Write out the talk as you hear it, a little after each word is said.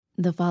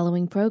The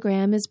following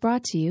program is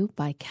brought to you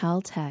by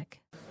Caltech.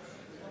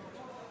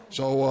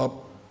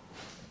 So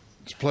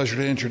it's a pleasure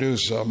to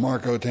introduce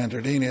Marco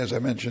Tantardini. As I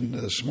mentioned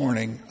this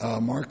morning,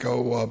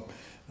 Marco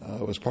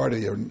was part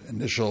of the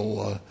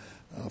initial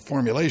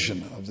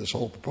formulation of this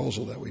whole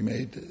proposal that we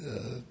made to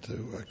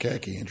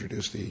CAC. He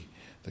introduced the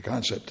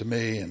concept to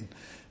me and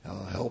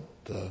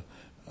helped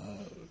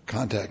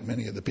contact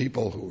many of the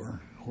people who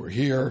are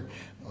here.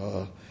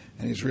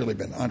 And he's really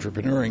been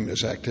entrepreneuring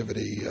this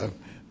activity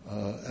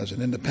as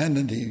an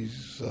independent.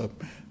 He's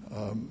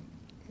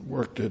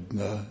worked at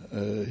the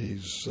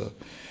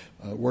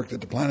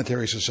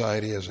Planetary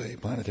Society as a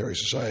Planetary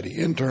Society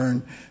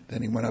intern.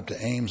 Then he went up to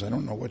Ames. I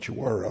don't know what you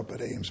were up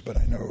at Ames, but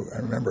I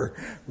remember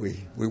we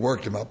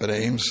worked him up at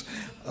Ames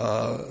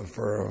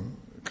for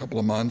a couple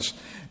of months,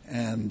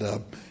 and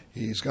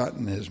he's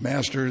gotten his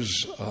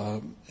master's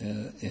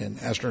in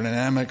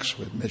astrodynamics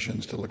with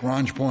missions to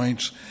Lagrange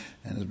points,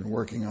 and has been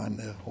working on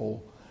the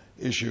whole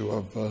issue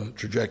of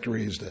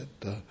trajectories that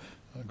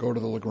go to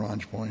the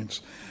Lagrange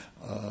points.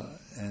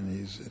 And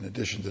in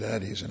addition to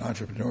that, he's an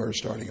entrepreneur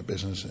starting a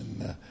business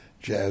in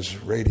jazz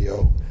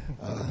radio.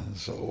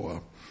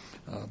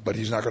 But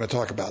he's not going to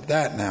talk about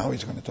that now.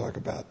 He's going to talk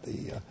about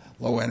the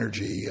low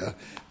energy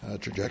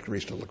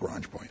trajectories to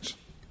Lagrange points.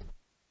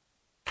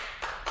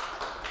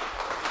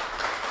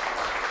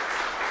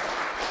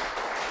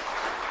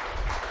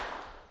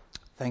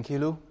 Thank you,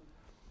 Lou.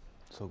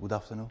 So good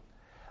afternoon.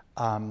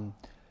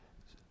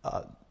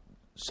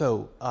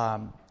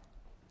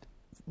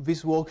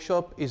 This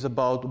workshop is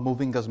about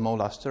moving a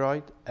small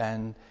asteroid,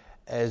 and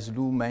as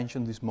Lou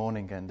mentioned this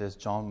morning and as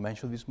John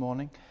mentioned this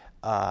morning,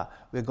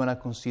 we're going to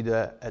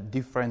consider a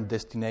different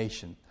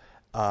destination.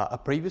 A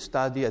previous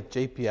study at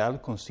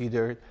JPL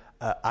considered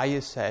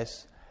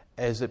ISS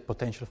as a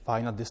potential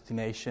final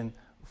destination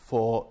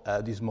for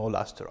the small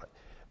asteroid.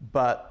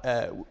 But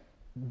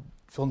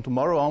from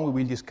tomorrow on, we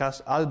will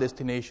discuss other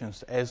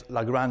destinations as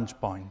Lagrange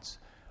points.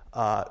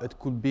 It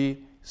could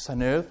be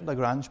Sun-Earth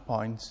Lagrange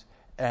points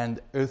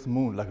and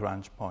Earth-Moon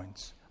Lagrange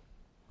points.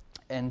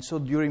 And so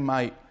during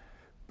my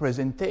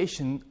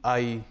presentation,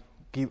 I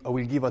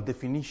will give a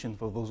definition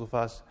for those of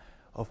us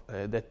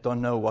that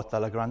don't know what a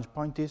Lagrange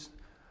point is,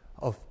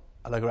 of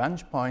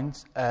Lagrange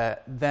points.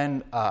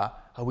 Then I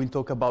will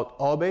talk about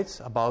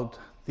orbits, about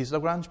these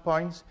Lagrange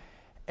points,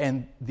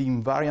 and the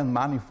invariant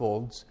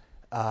manifolds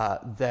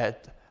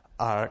that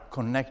are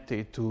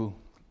connected to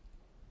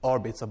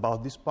orbits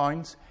about these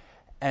points,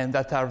 and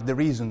that are the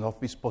reason of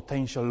these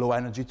potential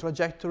low-energy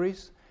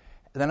trajectories.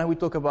 Then I will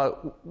talk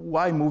about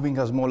why moving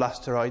a small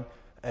asteroid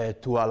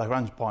to a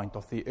Lagrange point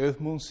of the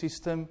Earth-Moon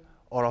system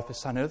or of a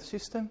Sun-Earth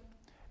system.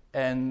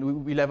 And we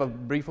will have a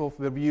brief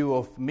overview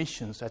of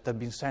missions that have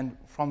been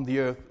sent from the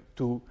Earth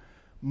to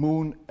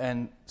Moon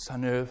and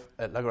Sun-Earth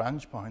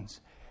Lagrange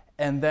points.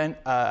 And then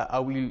I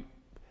will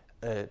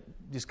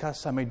discuss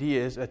some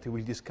ideas that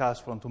we will discuss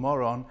from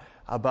tomorrow on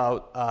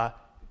about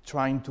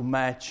trying to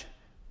match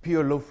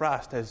pure low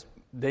thrust, as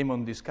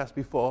Damon discussed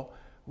before,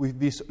 with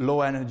these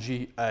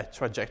low-energy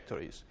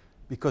trajectories.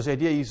 Because the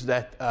idea is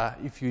that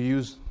if you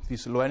use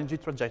these low-energy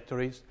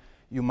trajectories,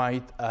 you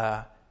might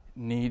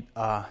need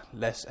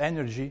less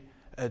energy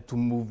to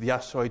move the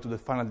asteroid to the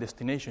final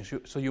destination.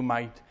 So you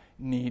might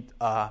need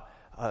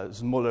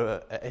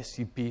smaller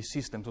SCP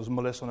systems, or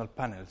smaller solar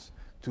panels,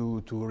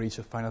 to reach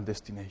a final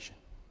destination.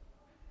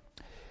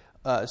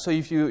 So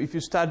if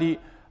you study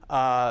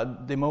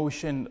the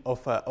motion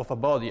of a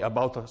body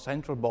about a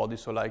central body,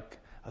 so like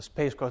a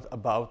spacecraft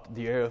about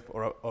the Earth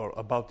or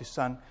about the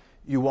Sun,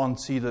 you won't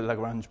see the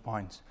Lagrange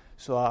points.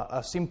 So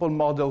a simple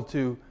model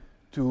to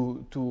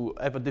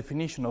have a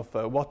definition of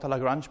what a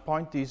Lagrange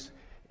point is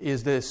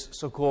this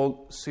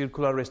so-called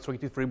circular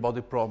restricted free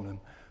body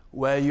problem,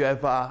 where you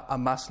have a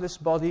massless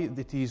body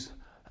that is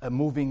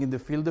moving in the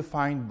field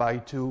defined by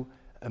two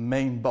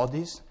main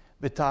bodies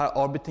that are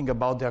orbiting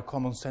about their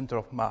common center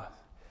of mass.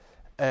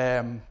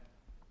 M1,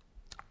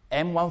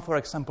 for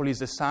example, is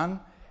the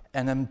Sun,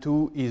 and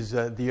M2 is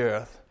the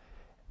Earth.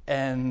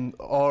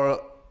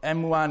 Or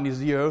M1 is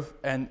the Earth,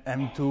 and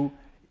M2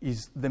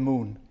 is the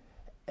Moon.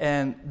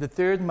 And the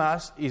third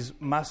mass is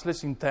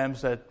massless in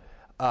terms that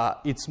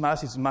its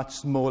mass is much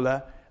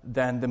smaller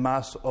than the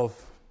mass of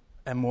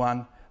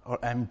M1 or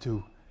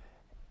M2.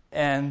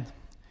 And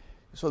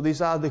so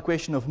these are the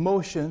equation of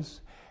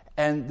motions,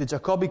 and the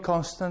Jacobi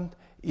constant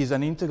is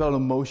an integral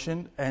of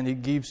motion, and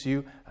it gives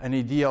you an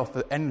idea of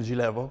the energy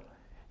level.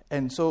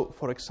 And so,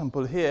 for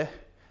example, here,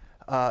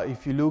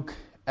 if you look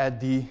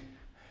at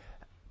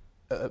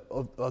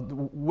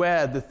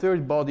where the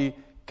third body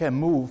can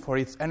move for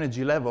its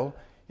energy level,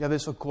 you have the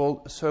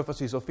so-called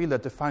surfaces of field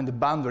that define the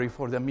boundary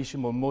for the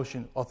emissionable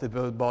motion of the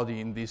third body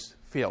in this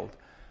field.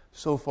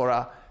 So for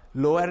a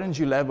low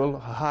energy level,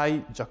 high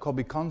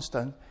Jacobi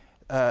constant,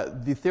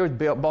 the third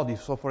body,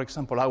 so for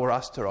example, our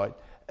asteroid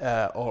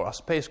or a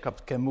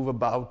spacecraft can move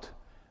about,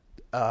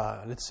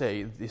 let's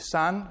say, the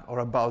Sun or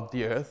about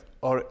the Earth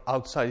or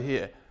outside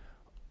here,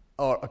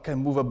 or can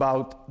move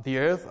about the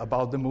Earth,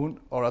 about the Moon,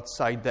 or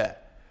outside there.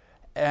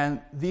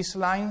 And these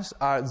lines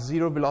are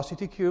zero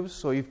velocity curves.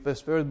 So if a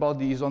spheroid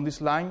body is on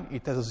this line,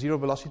 it has a zero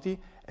velocity,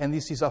 and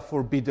this is a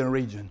forbidden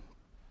region.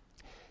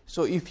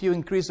 So if you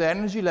increase the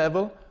energy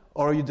level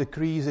or you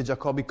decrease the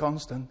Jacobi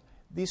constant,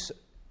 this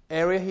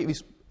area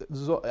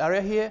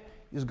here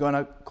is going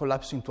to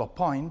collapse into a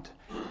point,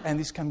 and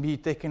this can be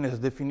taken as a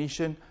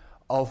definition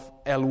of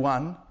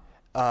L1,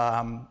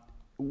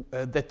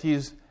 that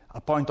is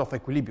a point of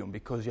equilibrium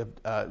because you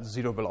have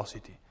zero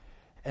velocity.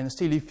 And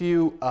still, if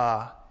you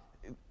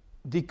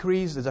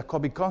decrease the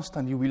Jacobi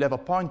constant, you will have a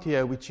point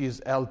here which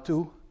is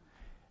L2.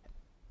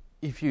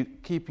 If you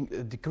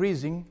keep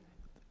decreasing,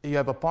 you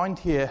have a point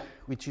here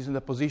which is in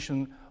the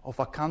position of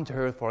a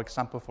counter, for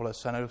example, for a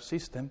Sonnenberg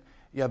system.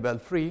 You have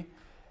L3,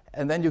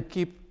 and then you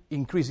keep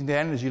increasing the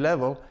energy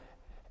level,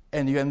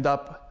 and you end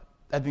up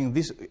having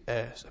this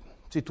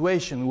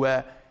situation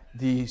where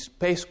the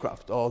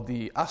spacecraft or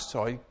the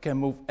asteroid can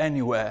move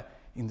anywhere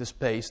in the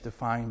space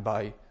defined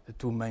by the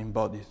two main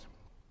bodies.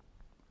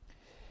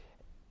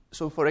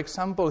 So, for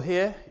example,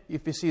 here,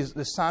 if this is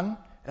the Sun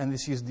and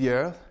this is the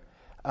Earth,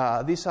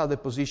 these are the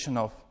position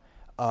of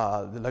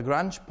the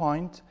Lagrange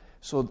point.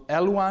 So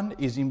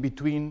L1 is in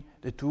between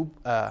the two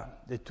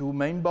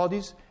main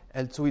bodies.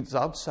 L2 is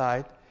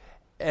outside,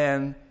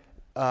 and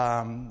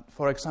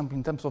for example,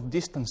 in terms of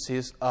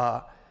distances,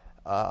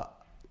 L1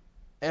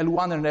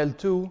 and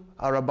L2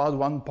 are about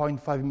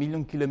 1.5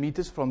 million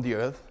kilometers from the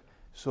Earth.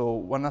 So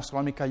one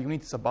astronomical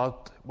unit is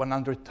about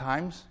 100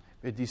 times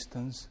the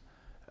distance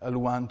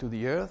L1 to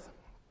the Earth.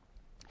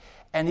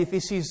 And if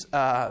this is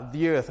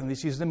the Earth and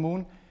this is the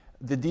Moon,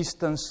 the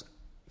distance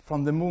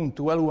from the Moon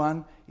to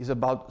L1 is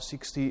about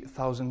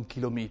 60,000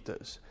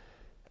 kilometers.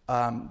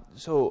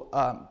 As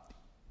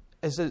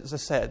I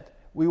said,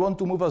 we want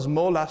to move a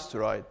small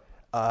asteroid.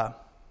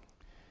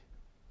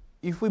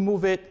 If we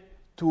move it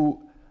to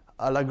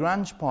a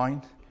Lagrange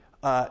point,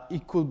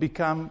 it could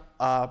become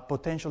a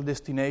potential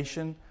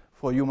destination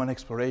for human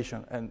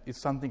exploration, and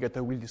it's something that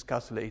I will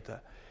discuss later.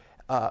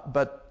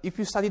 But if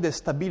you study the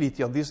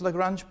stability of these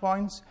Lagrange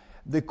points,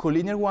 the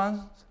collinear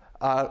ones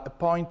are a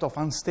point of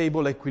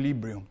unstable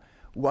equilibrium,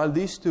 while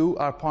these two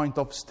are point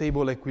of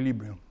stable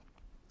equilibrium.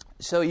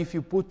 So if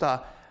you put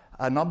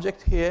an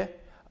object here,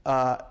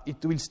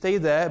 it will stay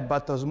there,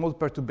 but a small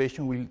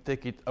perturbation will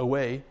take it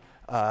away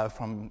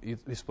from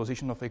its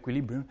position of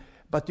equilibrium.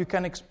 But you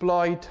can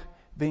exploit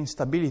the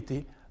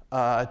instability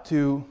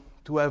to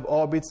have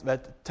orbits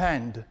that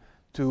tend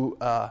to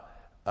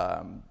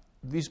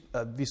this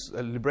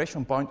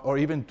libration point, or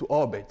even to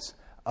orbits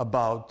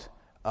about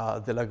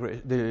the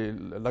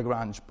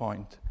Lagrange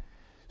point.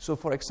 So,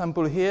 for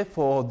example, here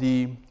for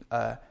the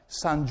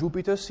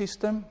Sun-Jupiter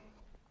system,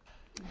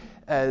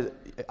 the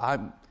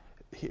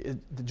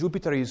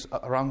Jupiter is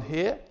around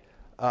here.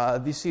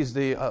 This is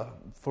the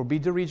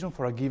forbidden region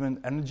for a given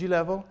energy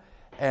level,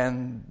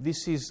 and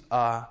this is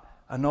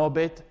an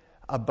orbit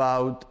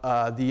about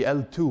the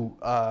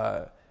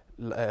L2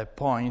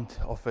 point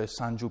of a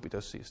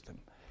Sun-Jupiter system.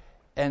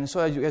 And so,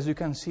 as you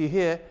can see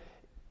here,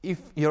 if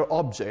your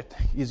object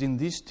is in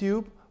this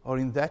tube or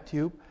in that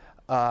tube,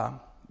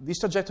 these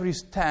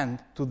trajectories tend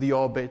to the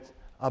orbit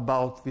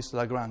about this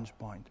Lagrange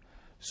point.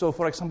 So,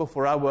 for example,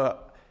 for our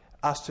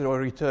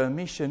asteroid return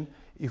mission,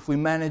 if we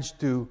manage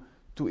to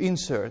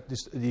insert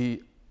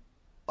the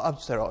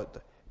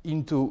asteroid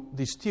into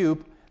this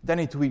tube, then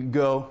it will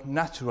go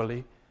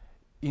naturally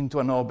into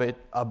an orbit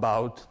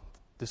about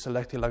the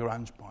selected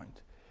Lagrange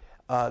point.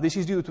 This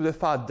is due to the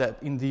fact that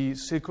in the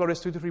circular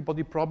restricted free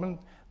body problem,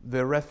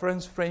 the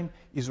reference frame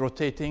is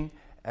rotating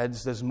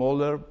as the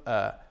smaller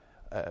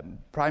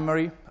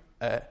primary.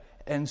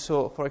 And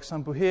so, for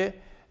example, here,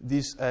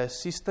 this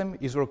system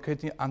is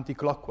rotating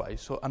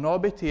anti-clockwise. So an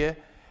orbit here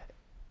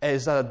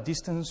has a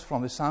distance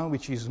from the Sun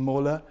which is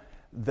smaller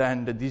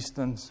than the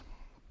distance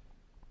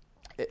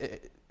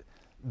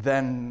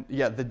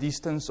the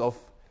distance of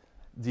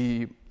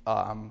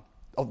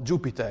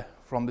Jupiter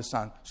from the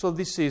Sun. So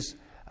this is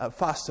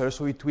faster,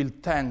 so it will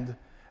tend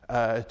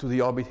to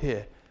the orbit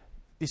here.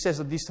 This has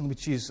a distance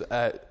which is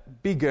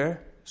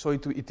bigger, so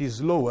it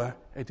is lower,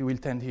 it will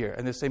tend here.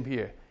 And the same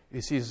here.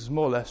 This is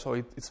smaller, so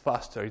it's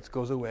faster, it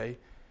goes away.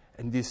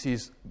 And this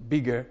is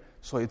bigger,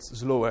 so it's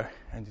slower,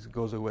 and it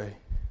goes away.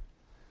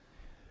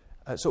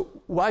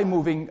 So why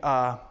moving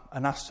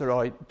an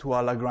asteroid to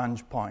a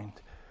Lagrange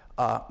point?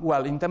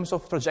 Well, in terms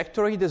of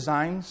trajectory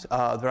designs,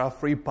 there are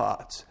three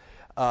parts.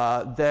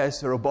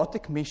 There's a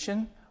robotic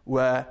mission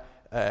where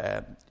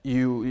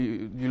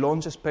you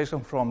launch a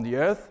spacecraft from the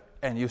Earth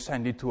and you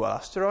send it to an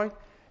asteroid.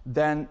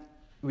 Then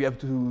we have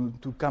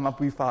to come up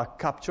with a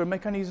capture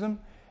mechanism.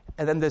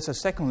 And then there's a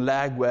second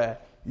leg where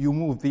you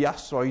move the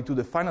asteroid to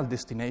the final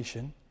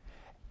destination.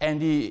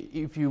 And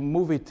if you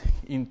move it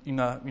in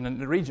a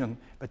region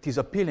that is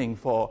appealing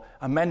for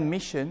a manned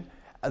mission,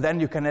 then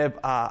you can have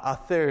a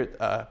third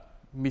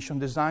mission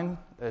design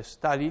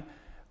study,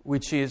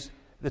 which is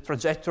the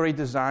trajectory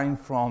design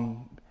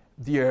from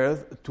the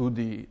Earth to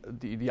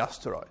the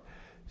asteroid.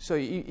 So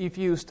if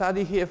you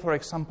study here, for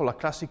example, a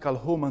classical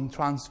Hohmann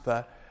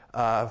transfer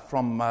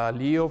from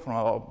LEO,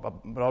 from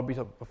an orbit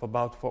of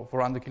about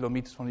 400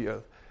 kilometers from the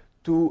Earth,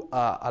 to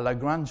a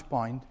Lagrange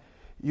point,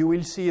 you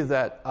will see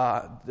that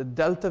the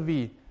delta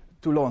V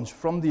to launch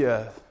from the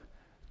Earth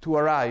to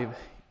arrive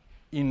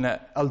in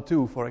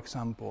L2, for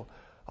example,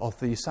 of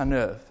the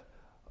Sun-Earth,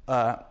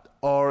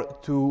 or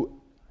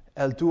to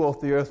L2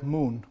 of the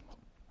Earth-Moon,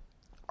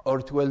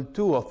 or to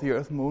L2 of the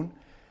Earth-Moon,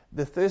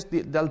 the first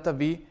delta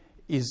V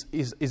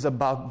is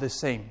about the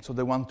same, so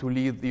they want to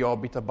leave the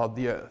orbit about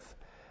the Earth.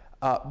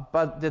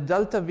 But the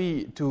delta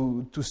V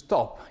to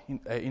stop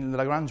in the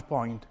Lagrange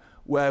point,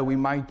 where we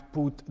might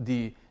put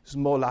the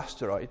small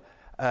asteroid,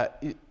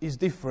 is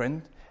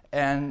different.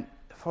 And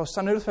for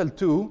Sun-Earth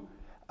L2,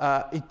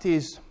 it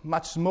is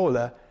much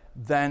smaller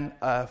than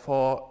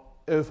for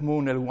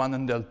Earth-Moon L1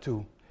 and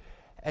L2.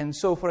 And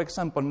so, for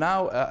example,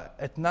 now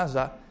at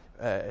NASA,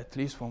 at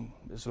least from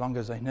as long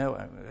as I know,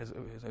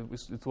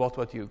 it's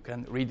what you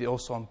can read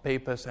also on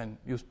papers and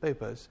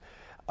newspapers,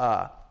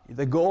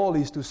 the goal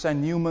is to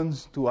send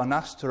humans to an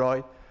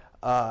asteroid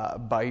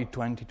by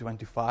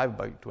 2025,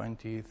 by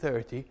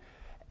 2030,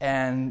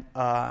 and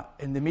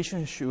the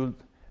mission should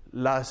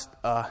last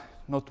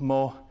not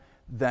more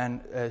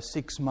than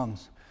 6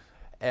 months.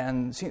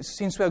 And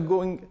since we are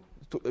going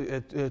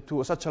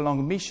to such a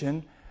long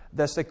mission,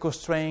 there's a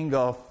constraint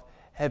of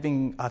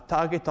having a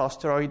target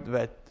asteroid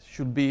that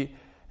should be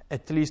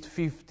at least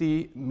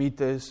 50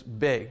 meters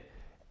big.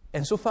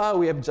 And so far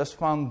we have just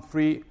found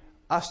 3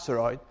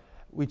 asteroids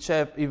which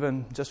have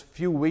even just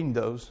few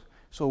windows,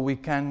 so we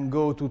can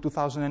go to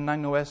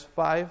 2009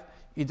 OS5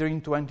 either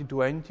in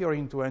 2020 or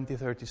in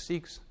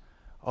 2036,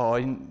 or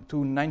to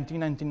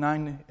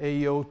 1999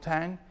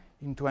 AEO10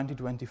 in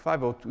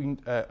 2025, or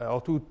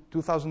to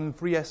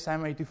 2003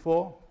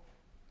 SM84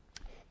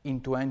 in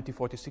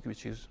 2046,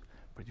 which is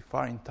pretty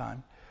far in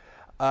time,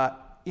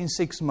 in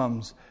 6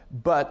 months.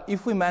 But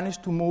if we manage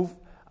to move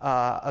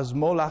a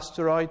small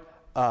asteroid,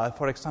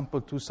 for example,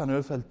 to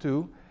Sun-Earth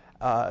L2,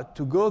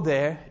 to go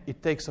there,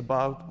 it takes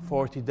about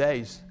 40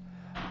 days.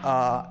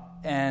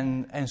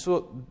 And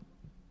so,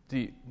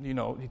 it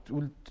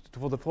will,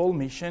 for the full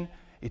mission,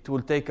 it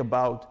will take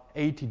about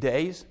 80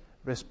 days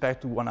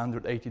respect to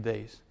 180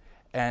 days.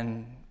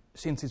 And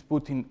since it's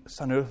put in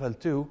Sun-Earth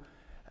L2,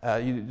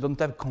 you don't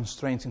have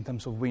constraints in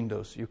terms of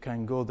windows. You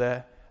can go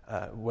there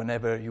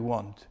whenever you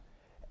want.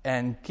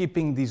 And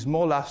keeping the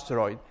small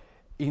asteroid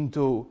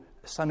into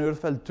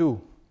Sun-Earth L2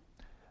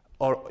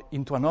 or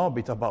into an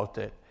orbit about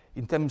it,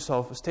 in terms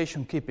of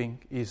station keeping,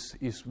 is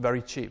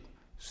very cheap.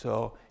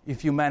 So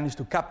if you manage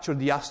to capture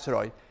the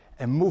asteroid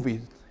and move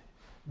it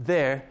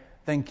there,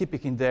 then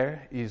keeping it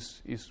there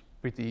is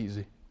pretty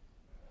easy.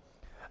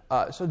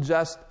 So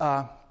just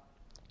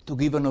to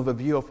give an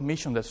overview of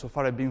missions that so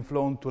far have been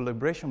flown to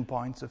liberation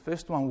points, the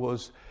first one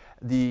was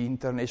the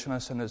International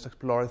Sun-Earth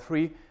Explorer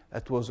 3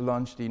 that was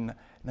launched in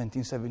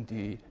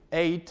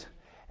 1978,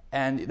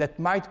 and that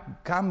might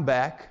come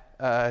back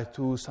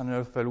to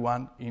Sun-Earth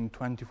L1 in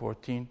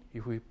 2014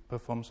 if we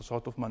perform a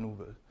sort of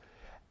maneuver.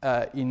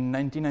 In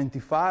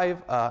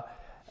 1995,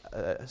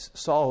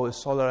 SOHO, the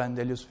Solar and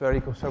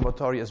Heliospheric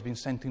Observatory, has been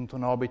sent into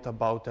an orbit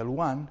about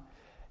L1,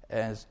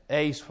 as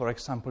ACE, for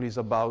example, is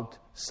about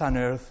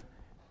Sun-Earth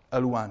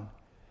L1.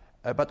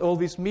 But all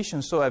these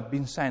missions have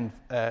been sent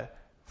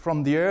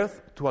from the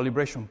Earth to a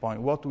liberation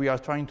point. What we are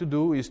trying to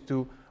do is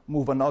to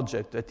move an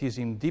object that is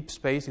in deep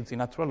space, it's in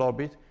natural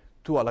orbit,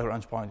 to a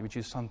Lagrange point, which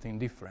is something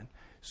different.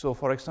 So,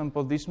 for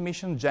example, this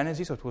mission,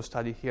 Genesis, that was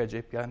studied here at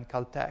JPL and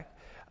Caltech,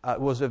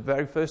 was the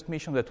very first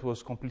mission that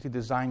was completely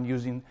designed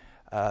using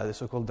the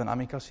so-called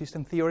dynamical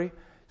system theory.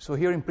 So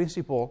here, in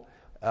principle,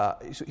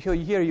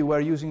 here you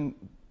were using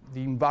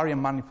the invariant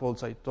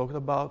manifolds I talked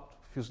about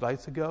a few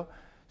slides ago.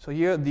 So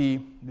here, the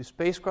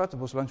spacecraft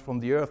was launched from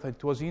the Earth.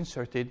 It was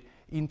inserted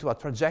into a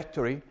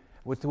trajectory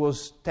which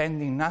was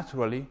tending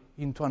naturally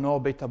into an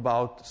orbit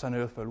about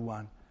Sun-Earth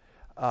L1.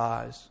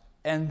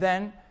 And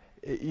then,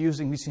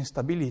 using this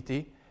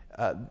instability,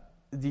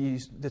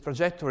 the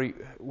trajectory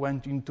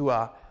went into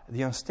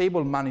the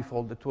unstable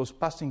manifold that was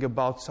passing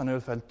about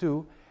Sun-Earth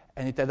L2,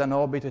 and it had an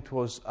orbit that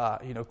was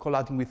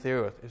colliding with the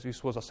Earth.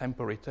 This was a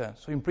sample return.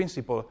 So in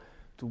principle,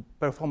 to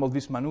perform all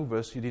these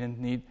maneuvers, you didn't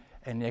need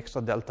any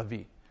extra delta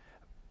V.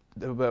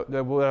 There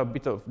were a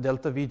bit of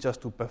delta V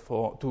just to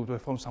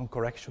perform some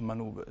correction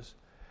maneuvers.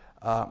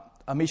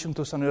 A mission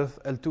to Sun-Earth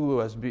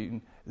L2 has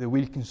been the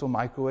Wilkinson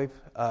Microwave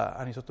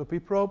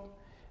Anisotropy Probe,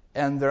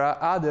 and there are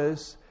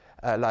others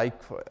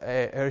like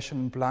Herschel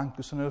and Planck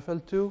to Sun-Earth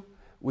L2,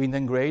 Wind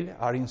and Grail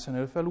are in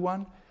Sun-Earth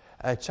L1.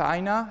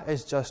 China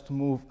has just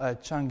moved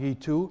Chang'e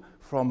 2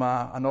 from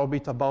an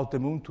orbit about the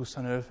Moon to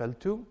Sun-Earth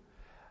L2.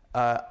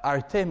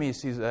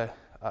 Artemis is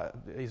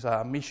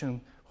a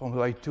mission from the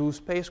Y2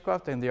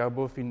 spacecraft, and they are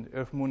both in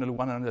Earth-Moon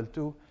L1 and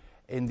L2.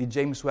 And the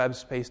James Webb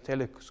Space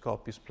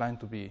Telescope is planned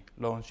to be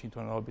launched into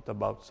an orbit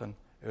about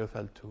Sun-Earth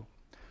L2.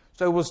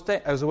 So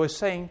as I was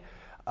saying,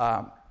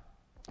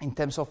 in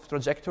terms of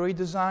trajectory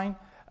design,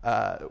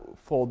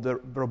 for the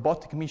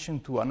robotic mission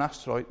to an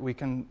asteroid, we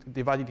can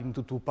divide it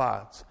into 2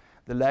 parts.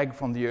 The leg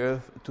from the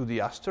Earth to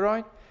the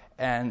asteroid,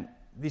 and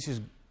this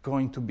is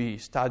going to be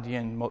studied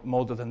and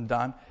modeled and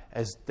done,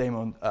 as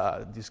Damon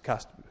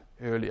discussed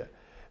earlier.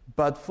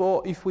 But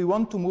if we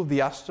want to move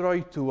the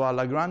asteroid to a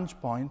Lagrange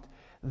point,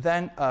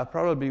 then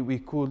probably we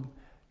could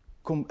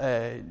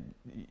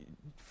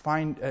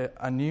find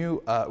a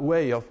new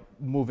way of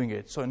moving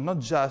it. So not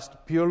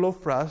just pure low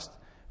thrust,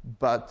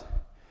 but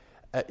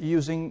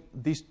using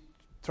these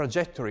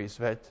trajectories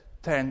that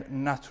tend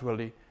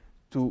naturally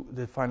to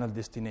the final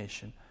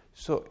destination.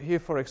 So here,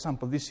 for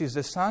example, this is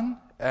the Sun,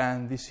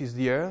 and this is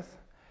the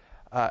Earth.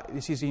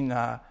 This is in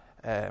a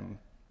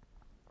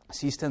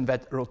system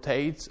that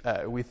rotates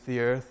with the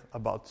Earth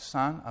about the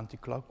Sun,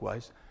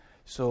 anti-clockwise.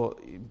 So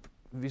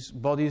these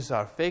bodies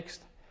are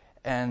fixed,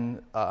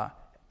 and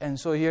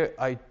so here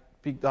I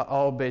picked the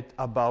orbit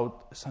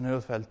about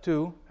Sun-Earth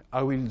L2.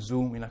 I will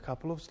zoom in a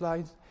couple of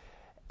slides.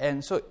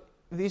 And so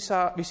this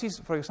is,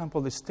 for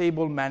example, the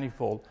stable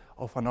manifold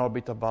of an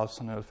orbit about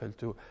Sun-Earth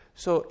L2.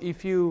 So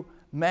if you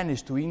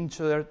manage to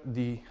insert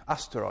the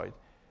asteroid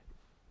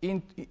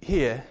in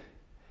here,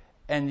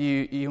 and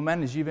you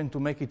manage even to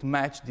make it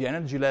match the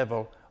energy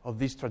level of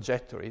these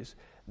trajectories,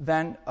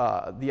 then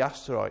the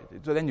asteroid,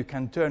 so then you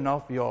can turn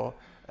off your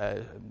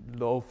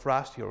low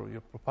thrust,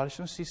 your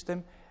propulsion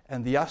system,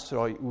 and the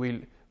asteroid will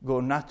go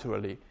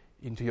naturally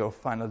into your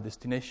final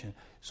destination.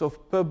 So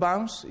per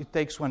bounce, it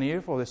takes 1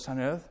 year for the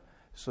Sun-Earth.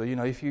 So,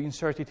 if you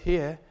insert it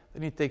here,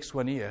 then it takes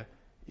 1 year.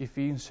 If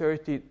you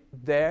insert it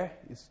there,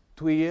 it's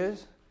 2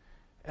 years,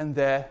 and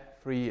there,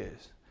 3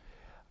 years.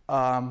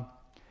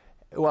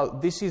 Well,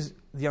 this is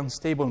the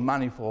unstable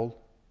manifold.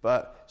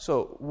 But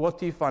so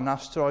what if an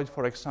asteroid,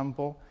 for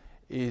example,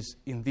 is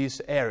in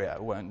this area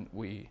when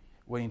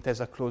it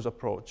has a close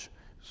approach?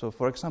 So,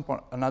 for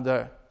example,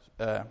 another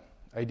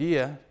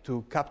idea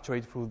to capture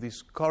it through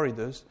these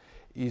corridors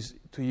is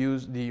to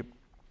use the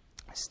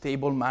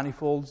stable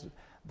manifolds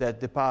that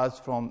departs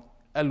from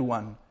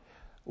L1.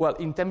 Well,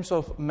 in terms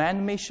of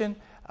manned mission,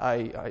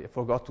 I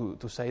forgot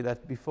to say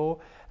that before.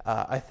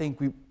 I think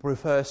we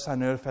prefer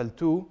Sun-Earth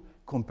L2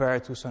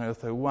 compared to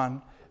Sun-Earth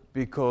L1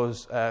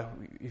 because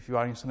if you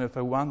are in Sun-Earth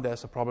L1,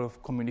 there's a problem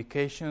of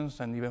communications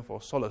and even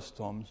for solar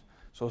storms.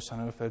 So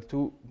Sun-Earth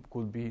L2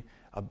 could be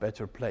a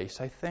better place,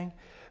 I think.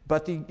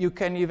 But you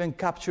can even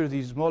capture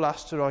the small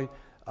asteroid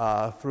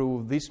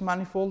through this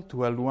manifold to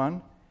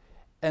L1,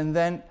 and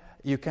then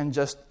you can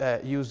just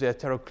use the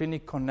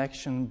heteroclinic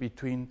connection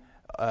between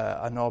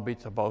an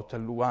orbit about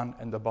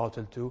L1 and about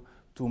L2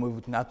 to move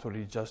it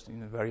naturally, just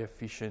in a very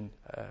efficient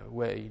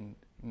way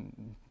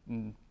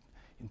in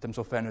terms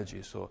of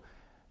energy. So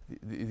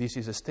this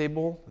is a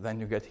stable, then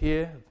you get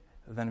here,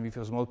 then with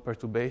a small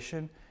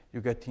perturbation,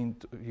 you get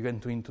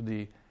into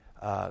the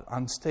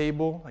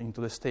unstable,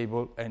 into the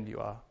stable, and you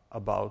are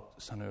about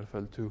Sun-Earth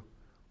L2.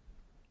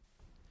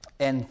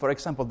 And for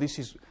example, this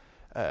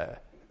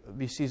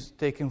is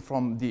taken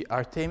from the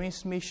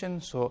Artemis mission.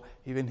 So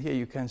even here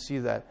you can see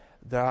that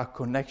there are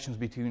connections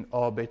between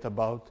orbit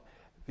about,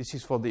 this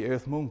is for the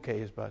Earth-Moon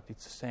case, but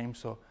it's the same.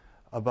 So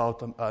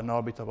about an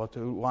orbit about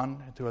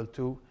L1 to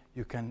L2,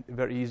 you can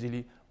very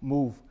easily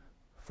move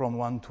from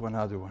one to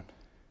another one.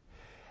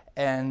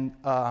 And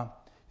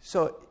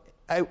so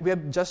we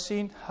have just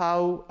seen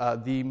how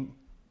the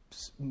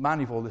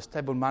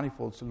stable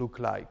manifolds look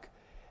like.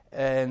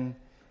 And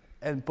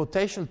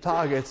potential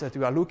targets that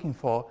we are looking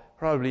for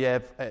probably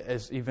have,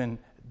 as even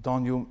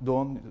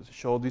Don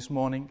showed this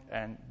morning,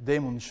 and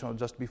Damon showed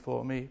just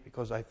before me,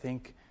 because I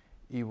think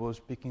he was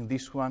picking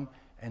this one,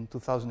 and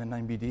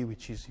 2009 BD,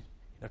 which is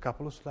in a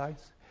couple of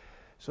slides.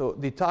 So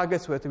the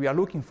targets that we are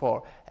looking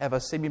for have a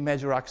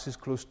semi-major axis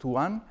close to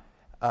 1,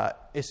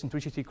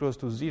 eccentricity close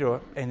to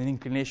 0, and an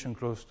inclination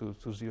close to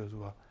 0 as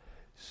well.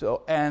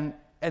 So, and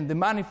the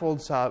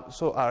manifolds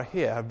are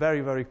here, are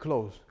very, very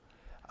close.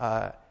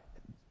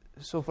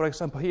 So, for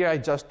example, here I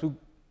just took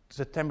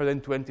September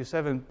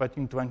 27, but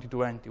in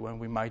 2020, when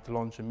we might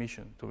launch a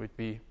mission, to it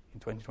be in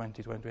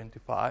 2020,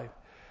 2025.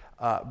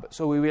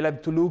 So we will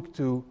have to look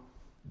to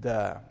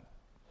the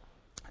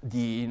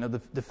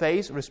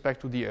phase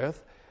respect to the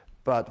Earth.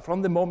 But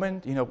from the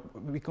moment,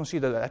 we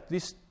consider that at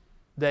this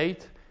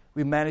date,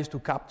 we managed to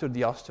capture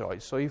the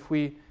asteroid. So if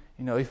we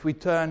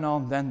turn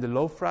on then the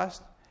low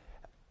thrust,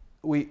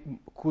 we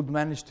could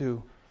manage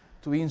to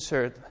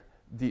insert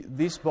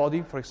this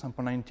body, for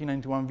example,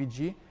 1991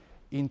 VG,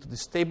 into the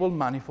stable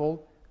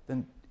manifold.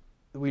 Then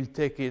we'll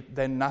take it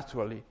then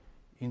naturally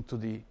into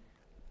the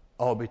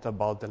orbit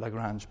about the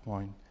Lagrange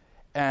point.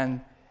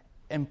 And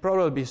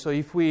probably, so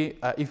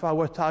if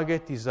our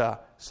target is a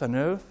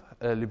Sun-Earth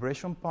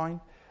liberation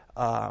point,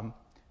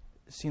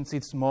 since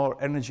it's more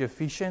energy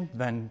efficient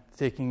than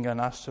taking an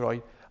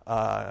asteroid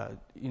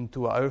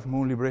into an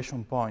Earth-Moon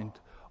liberation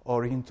point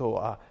or into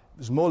a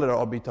smaller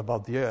orbit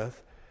about the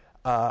Earth,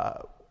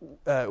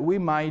 we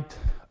might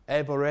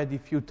have already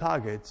few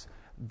targets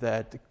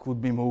that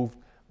could be moved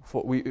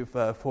with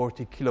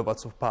 40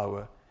 kilowatts of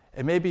power.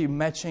 And maybe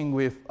matching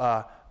with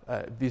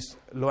these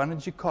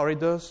low-energy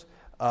corridors,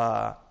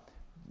 for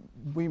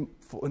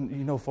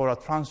a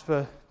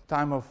transfer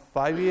time of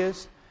 5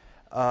 years,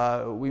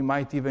 we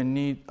might even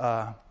need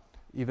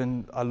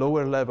even a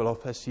lower level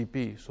of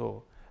SCP.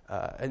 So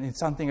And it's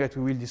something that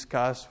we will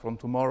discuss from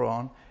tomorrow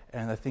on,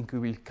 and I think we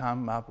will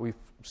come up with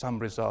some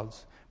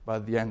results by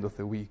the end of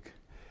the week.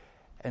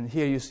 And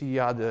here you see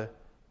other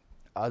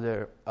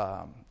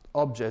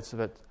objects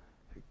that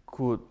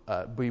could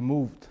be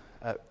moved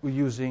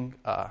using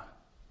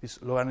these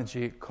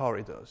low-energy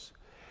corridors.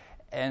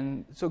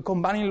 And so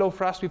combining low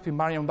thrust with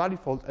invariant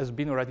manifold has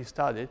been already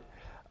studied,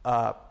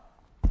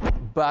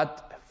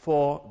 but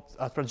for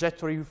a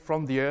trajectory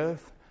from the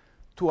Earth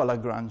to a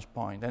Lagrange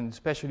point, and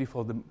especially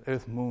for the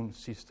Earth-Moon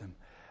system.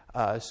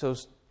 So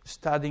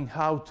studying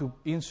how to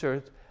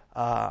insert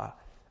an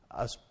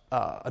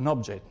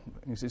object,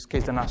 in this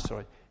case an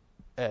asteroid,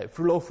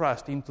 through low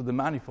thrust into the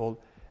manifold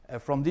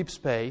from deep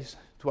space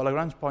to a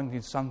Lagrange point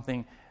is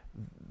something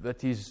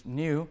that is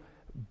new,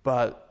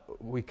 but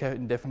we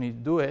can definitely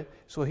do it.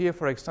 So here,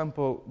 for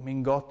example,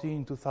 Mingotti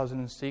in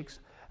 2006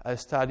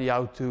 studied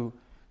how to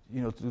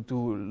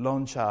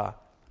launch a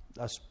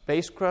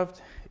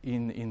spacecraft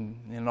in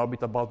an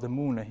orbit about the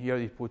Moon, and here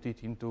he put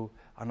it into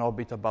an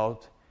orbit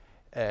about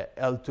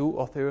L2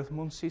 of the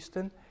Earth-Moon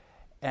system.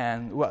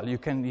 And, well, you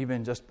can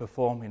even just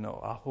perform,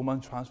 a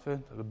Hohmann transfer,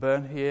 the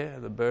burn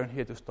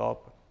here to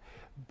stop.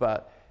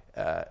 But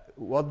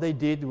what they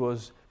did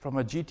was, from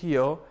a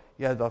GTO,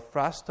 you had a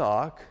thrust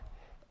arc,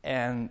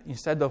 and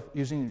instead of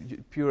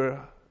using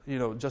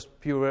just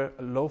pure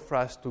low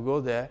thrust to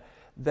go there,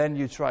 then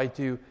you try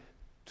to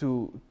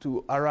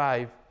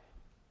arrive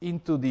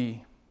in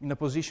a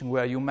position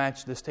where you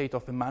match the state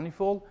of the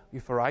manifold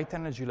with a right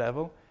energy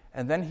level,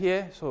 and then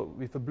here, so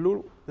with the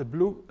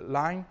blue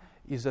line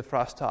is the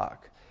thrust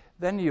arc.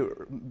 Then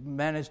you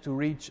manage to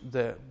reach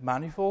the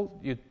manifold,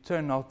 you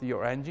turn off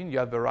your engine, you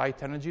have the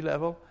right energy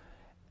level,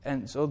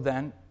 and so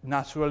then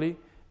naturally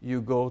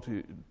you go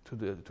to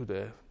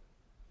the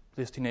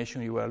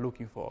destination you were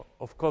looking for.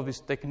 Of course, this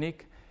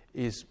technique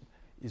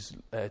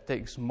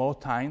takes more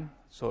time,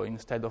 so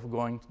instead of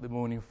going to the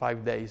Moon in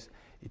 5 days,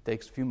 it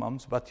takes a few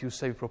months, but you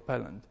save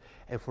propellant.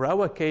 And for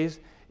our case,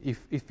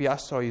 if the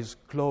asteroid is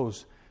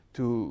close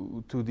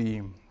to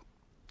the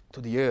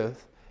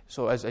Earth,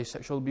 so as I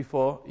showed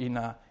before, in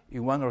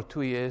 1 or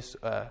 2 years,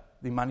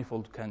 the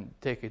manifold can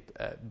take it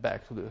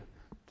back to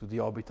the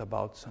orbit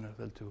about Sun Earth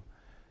L2.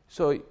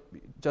 So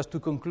just to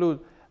conclude,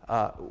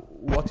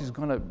 what is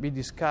going to be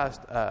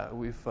discussed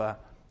with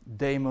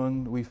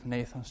Damon, with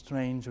Nathan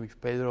Strange, with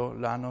Pedro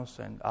Llanos,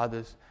 and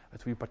others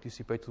that will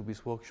participate to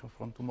this workshop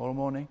from tomorrow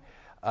morning.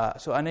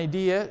 So an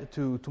idea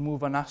to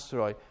move an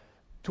asteroid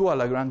to a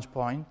Lagrange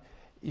point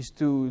is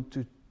to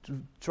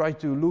try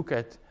to look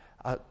at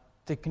a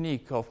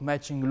technique of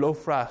matching low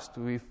thrust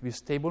with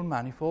stable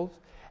manifolds.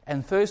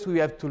 And first we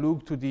have to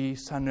look to the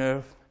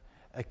Sun-Earth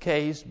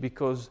case,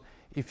 because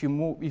if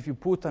you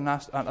put an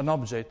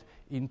object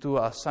into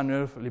a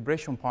Sun-Earth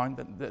libration point,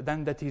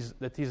 then that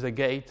is a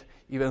gate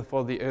even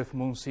for the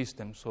Earth-Moon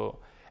system. So,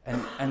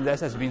 and that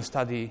has been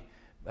studied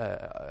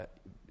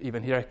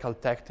even here at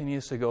Caltech 10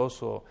 years ago.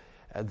 So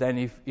then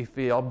if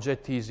the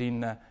object is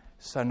in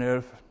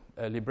Sun-Earth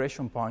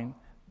libration point,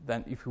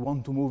 then if you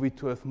want to move it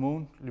to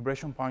Earth-Moon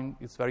libration point,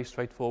 it's very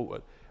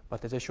straightforward.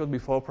 But as I showed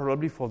before,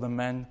 probably for the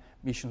manned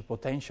mission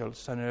potential,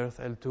 Sun-Earth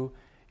L2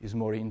 is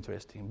more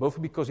interesting,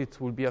 both because it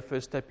will be a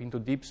first step into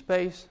deep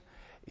space.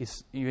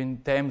 It's even in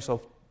terms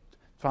of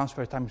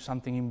transfer time,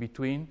 something in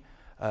between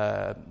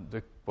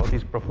what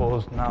is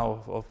proposed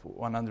now of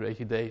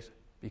 180 days,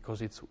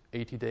 because it's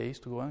 80 days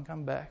to go and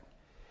come back.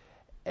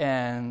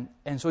 And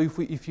so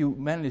if you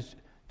manage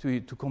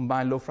to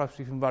combine low thrust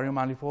with invariant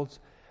manifolds,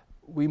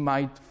 we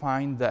might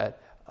find that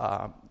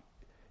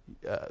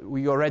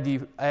we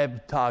already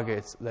have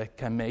targets that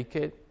can make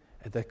it,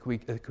 that we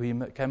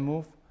can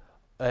move,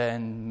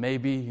 and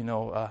maybe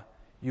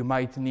you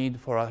might need,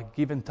 for a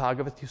given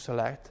target that you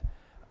select,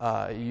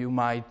 you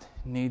might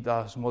need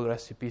a smaller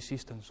SCP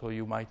system, so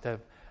you might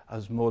have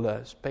a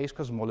smaller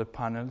spacecraft, smaller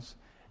panels,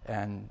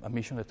 and a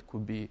mission that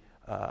could be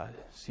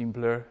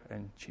simpler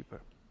and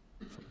cheaper.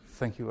 So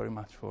thank you very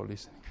much for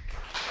listening.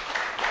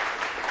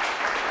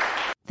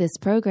 This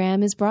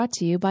program is brought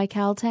to you by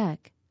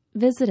Caltech.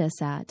 Visit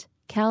us at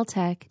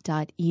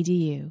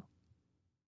caltech.edu.